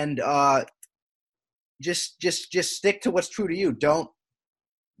 and just stick to what's true to you. Don't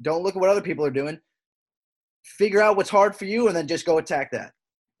look at what other people are doing. Figure out what's hard for you, and then just go attack that.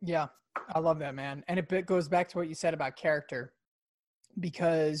 Yeah. I love that, man. And it goes back to what you said about character,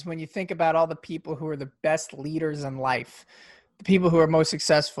 because when you think about all the people who are the best leaders in life, the people who are most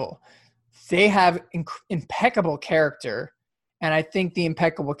successful, they have impeccable character. And I think the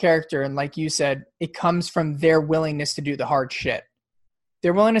impeccable character, and like you said, it comes from their willingness to do the hard shit.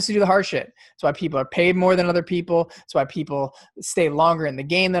 Their willingness to do the hard shit. That's why people are paid more than other people. That's why people stay longer in the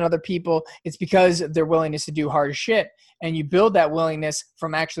game than other people. It's because of their willingness to do hard shit. And you build that willingness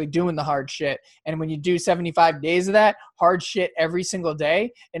from actually doing the hard shit. And when you do 75 days of that hard shit every single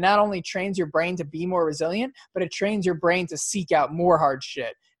day, it not only trains your brain to be more resilient, but it trains your brain to seek out more hard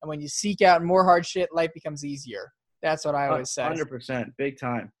shit. And when you seek out more hard shit, life becomes easier. That's what I always say. 100%. Big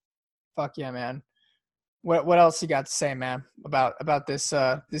time. Fuck yeah, man. What else you got to say, man, about this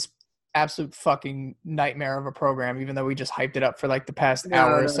this absolute fucking nightmare of a program, even though we just hyped it up for like the past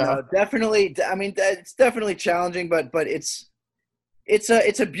hour or so? No. Definitely. I mean, it's definitely challenging, but it's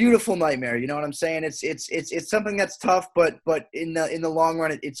a beautiful nightmare. You know what I'm saying? It's something that's tough, but in the long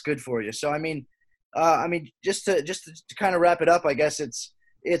run, it's good for you. So I mean, just to kind of wrap it up, I guess it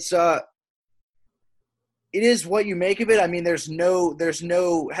is what you make of it. I mean, there's no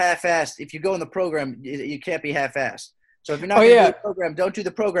half-assed. If you go in the program, you can't be half-assed. So if you're not going to do the program, don't do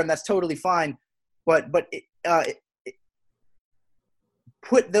the program. That's totally fine. But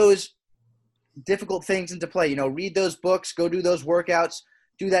put those difficult things into play. Read those books, go do those workouts,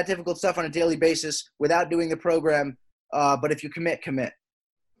 do that difficult stuff on a daily basis without doing the program. But if you commit.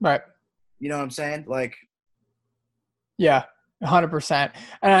 Right. You know what I'm saying? Like, yeah. 100%.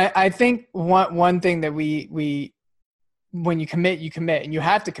 And I think one thing that we when you commit, and you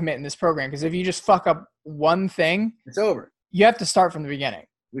have to commit in this program, because if you just fuck up one thing, it's over. You have to start from the beginning.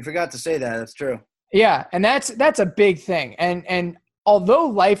 We forgot to say that. That's true. Yeah. And that's a big thing. And although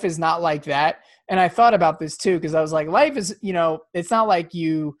life is not like that, and I thought about this too, because I was like, life is, it's not like if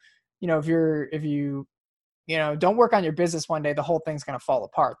you don't work on your business one day, the whole thing's going to fall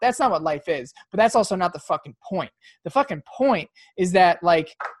apart. That's not what life is, but that's also not the fucking point. The fucking point is that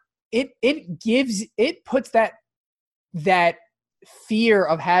like it puts that fear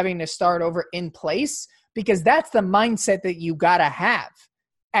of having to start over in place, because that's the mindset that you got to have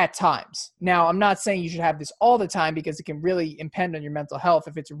at times. Now, I'm not saying you should have this all the time, because it can really impede on your mental health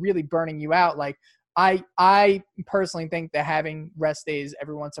if it's really burning you out. Like I personally think that having rest days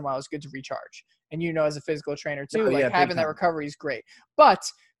every once in a while is good to recharge. And as a physical trainer too, having that recovery is great. But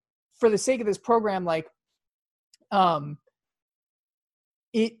for the sake of this program, like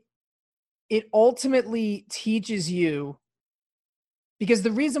it ultimately teaches you, because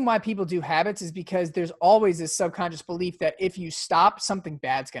the reason why people do habits is because there's always this subconscious belief that if you stop, something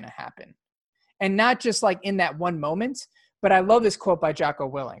bad's going to happen. And not just like in that one moment, but I love this quote by Jocko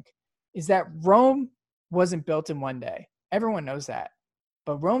Willink, is that Rome wasn't built in one day. Everyone knows that.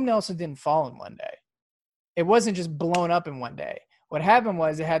 But Rome also didn't fall in one day. It wasn't just blown up in one day. What happened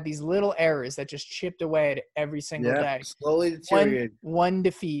was it had these little errors that just chipped away at every single day. Slowly deteriorated. One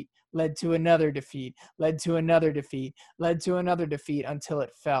defeat led to another defeat, led to another defeat, led to another defeat until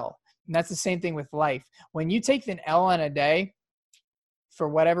it fell. And that's the same thing with life. When you take an L on a day for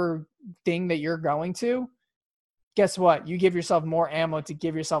whatever thing that you're going to, guess what? You give yourself more ammo to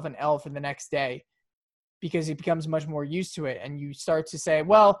give yourself an L for the next day, because it becomes much more used to it. And you start to say,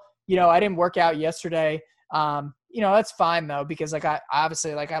 well, I didn't work out yesterday. That's fine though, because like I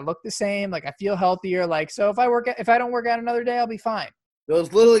obviously like I look the same, like I feel healthier. Like, so if I don't work out another day, I'll be fine.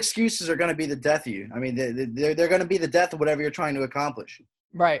 Those little excuses are going to be the death of you. I mean, they're going to be the death of whatever you're trying to accomplish.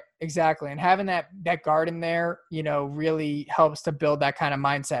 Right. Exactly. And having that garden there, really helps to build that kind of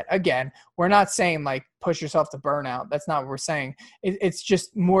mindset. Again, we're not saying like push yourself to burnout. That's not what we're saying. It's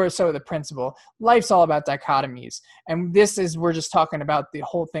just more so the principle. Life's all about dichotomies. And we're just talking about the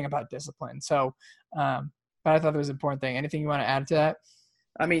whole thing about discipline. So, but I thought that was an important thing. Anything you want to add to that?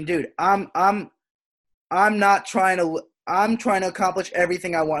 I mean, dude, I'm trying to accomplish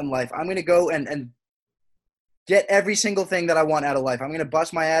everything I want in life. I'm going to go and get every single thing that I want out of life. I'm going to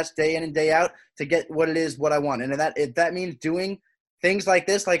bust my ass day in and day out to get what I want. And if that means doing things like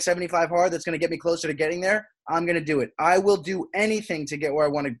this, like 75 hard, that's going to get me closer to getting there, I'm going to do it. I will do anything to get where I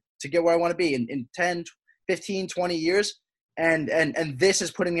want to be in 10, 15, 20 years. And this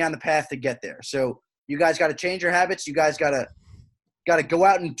is putting me on the path to get there. So you guys got to change your habits. You guys got to go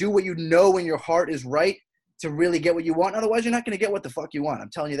out and do what you know in your heart is right to really get what you want. Otherwise, you're not going to get what the fuck you want. I'm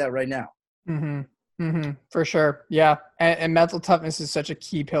telling you that right now. Mm-hmm. Mm-hmm. For sure. Yeah. And mental toughness is such a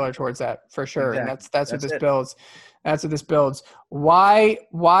key pillar towards that, for sure. Exactly. And that's what this builds. That's what this builds. Why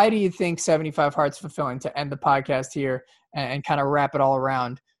do you think 75 Hard's fulfilling, to end the podcast here and kind of wrap it all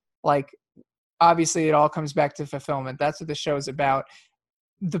around? Like, obviously it all comes back to fulfillment. That's what the show is about.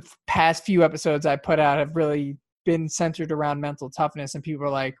 The past few episodes I put out have really been centered around mental toughness, and people are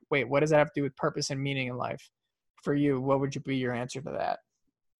like, wait, what does that have to do with purpose and meaning in life? For you, what would be your answer to that?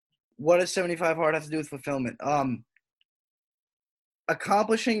 What does 75 hard have to do with fulfillment?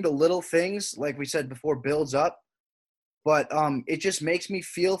 Accomplishing the little things, like we said before, builds up, but it just makes me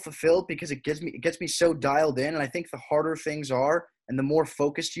feel fulfilled because it gets me so dialed in. And I think the harder things are, and the more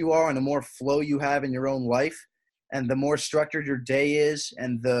focused you are, and the more flow you have in your own life, and the more structured your day is,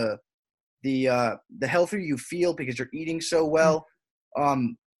 and the healthier you feel because you're eating so well,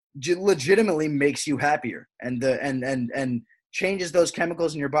 legitimately makes you happier, and changes those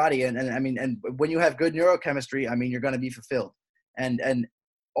chemicals in your body. And when you have good neurochemistry, I mean, you're going to be fulfilled. And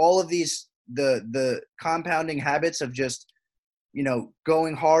all of these, the compounding habits of just,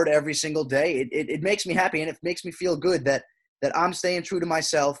 going hard every single day, it makes me happy, and it makes me feel good that I'm staying true to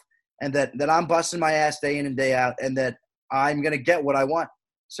myself, and that I'm busting my ass day in and day out, and that I'm going to get what I want.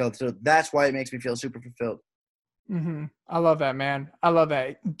 So that's why it makes me feel super fulfilled. Mm-hmm. I love that, man. I love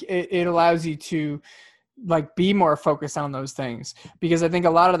that. It allows you to like be more focused on those things, because I think a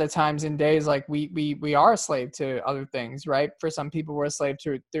lot of the times in days, like we are a slave to other things, right? For some people, we're a slave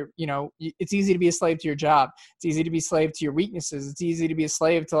to it's easy to be a slave to your job. It's easy to be a slave to your weaknesses. It's easy to be a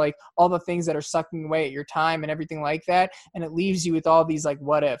slave to like all the things that are sucking away at your time and everything like that. And it leaves you with all these like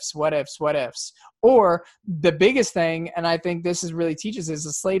what ifs. Or the biggest thing, and I think this is really teaches, is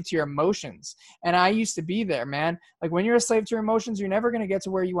a slave to your emotions. And I used to be there, man. Like when you're a slave to your emotions, you're never going to get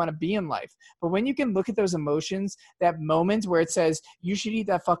to where you want to be in life. But when you can look at those emotions, that moment where it says you should eat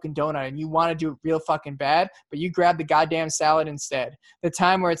that fucking donut and you want to do it real fucking bad, but you grab the goddamn salad instead. The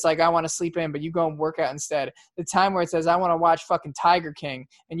time where it's like, I want to sleep in, but you go and work out instead. The time where it says, I want to watch fucking Tiger King,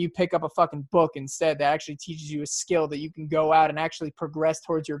 and you pick up a fucking book instead that actually teaches you a skill that you can go out and actually progress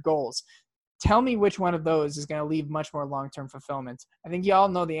towards your goals. Tell me which one of those is going to leave much more long-term fulfillment. I think you all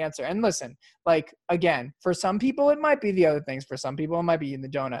know the answer. And listen, like, again, for some people, it might be the other things. For some people, it might be eating the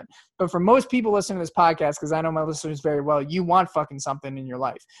donut. But for most people listening to this podcast, because I know my listeners very well, you want fucking something in your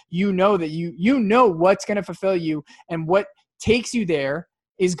life. You know that you know what's going to fulfill you, and what takes you there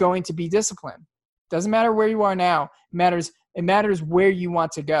is going to be discipline. Doesn't matter where you are now. It matters where you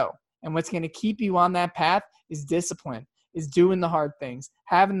want to go. And what's going to keep you on that path is discipline. Is doing the hard things,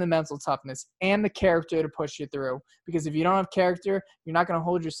 having the mental toughness and the character to push you through. Because if you don't have character, you're not going to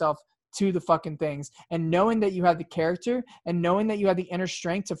hold yourself to the fucking things. And knowing that you have the character and knowing that you have the inner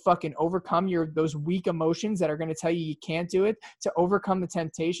strength to fucking overcome those weak emotions that are going to tell you can't do it, to overcome the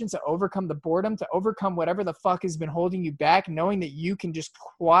temptation, to overcome the boredom, to overcome whatever the fuck has been holding you back, knowing that you can just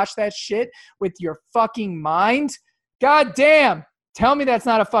quash that shit with your fucking mind. God damn. Tell me that's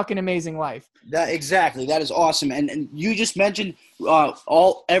not a fucking amazing life. Exactly. That is awesome. And you just mentioned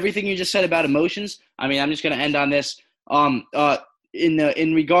everything you just said about emotions. I mean, I'm just going to end on this.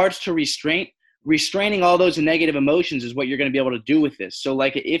 In regards to restraining all those negative emotions is what you're going to be able to do with this. So,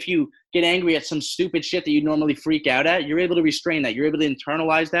 like, if you get angry at some stupid shit that you normally freak out at, you're able to restrain that. You're able to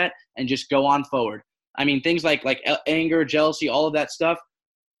internalize that and just go on forward. I mean, things like anger, jealousy, all of that stuff,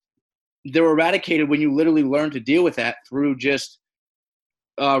 they're eradicated when you literally learn to deal with that through just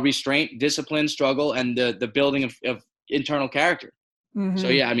restraint, discipline, struggle, and the building of internal character. Mm-hmm. So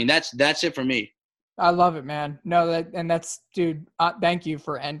yeah, I mean that's it for me. I love it, man. No, that's dude. Thank you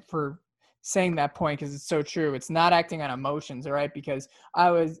for saying that point, because it's so true. It's not acting on emotions, all right? Because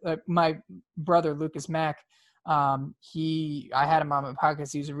my brother Lucas Mack. I had him on my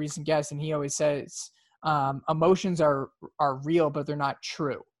podcast. He was a recent guest, and he always says emotions are real, but they're not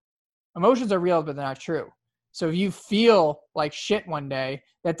true. Emotions are real, but they're not true. So if you feel like shit one day,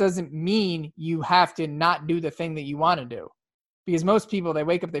 that doesn't mean you have to not do the thing that you want to do. Because most people, they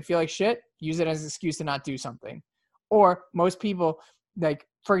wake up, they feel like shit, use it as an excuse to not do something. Or most people, like,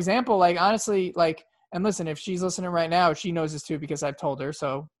 for example, like, honestly, like, and listen, if she's listening right now, she knows this too because I've told her.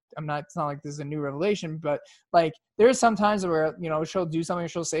 So it's not like this is a new revelation, but like, there's some times where, she'll do something or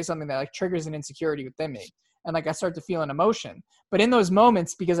she'll say something that like triggers an insecurity within me. And like, I start to feel an emotion. But in those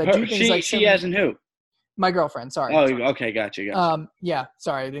moments, because I do things like she as in who? My girlfriend, sorry. Oh, okay, gotcha. Yeah,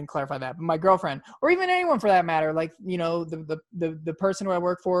 sorry, I didn't clarify that. But my girlfriend, or even anyone for that matter, like, the person who I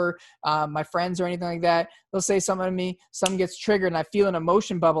work for, my friends or anything like that, they'll say something to me, something gets triggered, and I feel an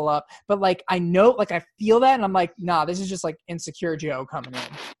emotion bubble up. But like, I know, like, I feel that, and I'm like, nah, this is just like insecure Joe coming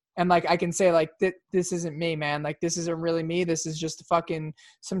in. And like, I can say like, this isn't me, man. Like, this isn't really me. This is just fucking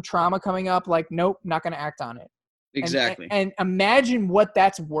some trauma coming up. Like, nope, not going to act on it. Exactly. And imagine what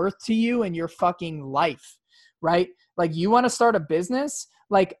that's worth to you in your fucking life, right? Like, you want to start a business?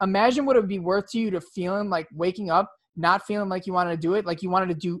 Like, imagine what it would be worth to you to feeling like waking up, not feeling like you wanted to do it, like you wanted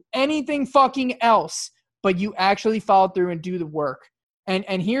to do anything fucking else, but you actually followed through and do the work. And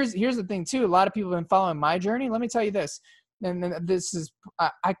here's the thing too. A lot of people have been following my journey. Let me tell you this. And this is,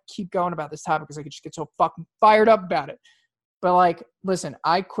 I keep going about this topic because I could just get so fucking fired up about it. But like, listen,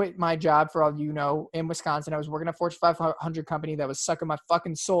 I quit my job, for all you know, in Wisconsin. I was working at a Fortune 500 company that was sucking my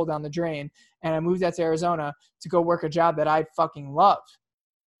fucking soul down the drain. And I moved out to Arizona to go work a job that I fucking love.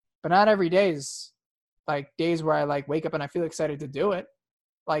 But not every day is like days where I like wake up and I feel excited to do it.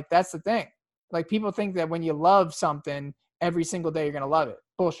 Like, that's the thing. Like, people think that when you love something, every single day you're going to love it.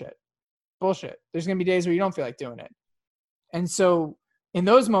 Bullshit. There's going to be days where you don't feel like doing it. And so in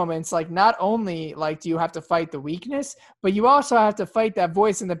those moments, like, not only like do you have to fight the weakness, but you also have to fight that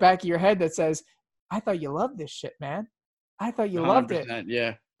voice in the back of your head that says, I thought you loved this shit, man. I thought you loved it.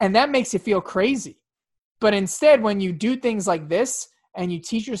 Yeah. And that makes you feel crazy. But instead, when you do things like this and you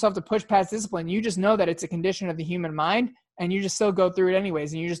teach yourself to push past discipline, you just know that it's a condition of the human mind, and you just still go through it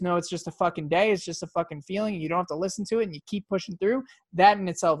anyways. And you just know it's just a fucking day. It's just a fucking feeling, and you don't have to listen to it, and you keep pushing through. That in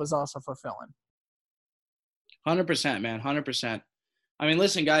itself is also fulfilling. 100%, man. 100%. I mean,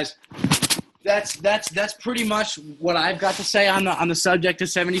 listen, guys, that's pretty much what I've got to say on the subject of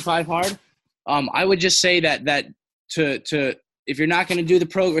 75 hard. I would just say that to if you're not going to do the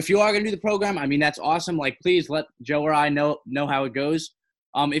program, if you are going to do the program, I mean, that's awesome. Like, please let Joe or I know how it goes.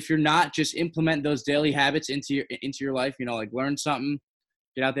 If you're not, just implement those daily habits into your life. Like, learn something,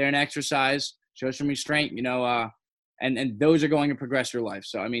 get out there and exercise. show some restraint, and those are going to progress your life.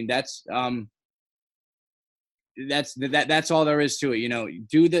 So, I mean, that's all there is to it.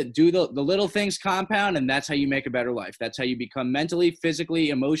 Do the little things compound, and that's how you make a better life. That's how you become mentally, physically,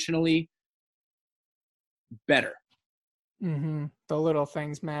 emotionally better. Mm-hmm. The little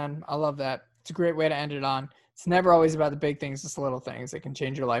things, man. I love that. It's a great way to end it on. It's never always about the big things, it's the little things that can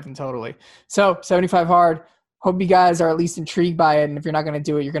change your life and totally. So 75 hard. Hope you guys are at least intrigued by it. And if you're not going to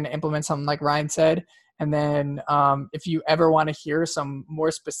do it, you're going to implement something like Ryan said. And then if you ever want to hear some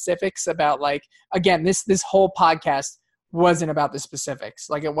more specifics about, like, again, this whole podcast wasn't about the specifics.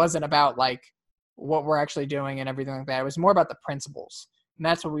 Like, it wasn't about like what we're actually doing and everything like that. It was more about the principles. And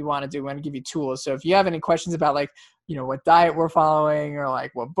that's what we want to do. We want to give you tools. So if you have any questions about, like, what diet we're following, or like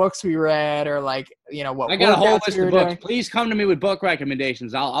what books we read, or like, what I got a whole workouts list we of were books. doing. Please come to me with book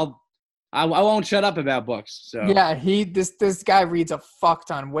recommendations. I won't shut up about books. So Yeah, this guy reads a fuck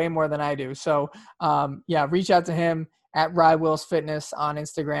ton, way more than I do. So reach out to him at Rye Wills Fitness on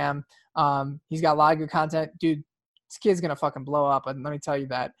Instagram. He's got a lot of good content. Dude, this kid's gonna fucking blow up, and let me tell you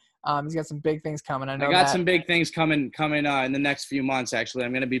that. He's got some big things coming. I got some big things coming in the next few months. Actually,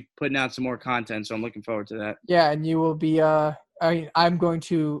 I'm going to be putting out some more content, so I'm looking forward to that. Yeah, and you will be. I'm going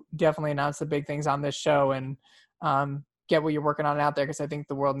to definitely announce the big things on this show and get what you're working on out there, because I think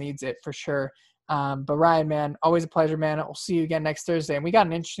the world needs it for sure. But Ryan, man, always a pleasure, man. We'll see you again next Thursday, and we got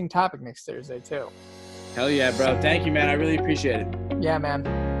an interesting topic next Thursday too. Hell yeah, bro! Thank you, man. I really appreciate it. Yeah,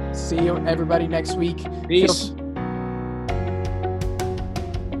 man. See you everybody next week. Peace.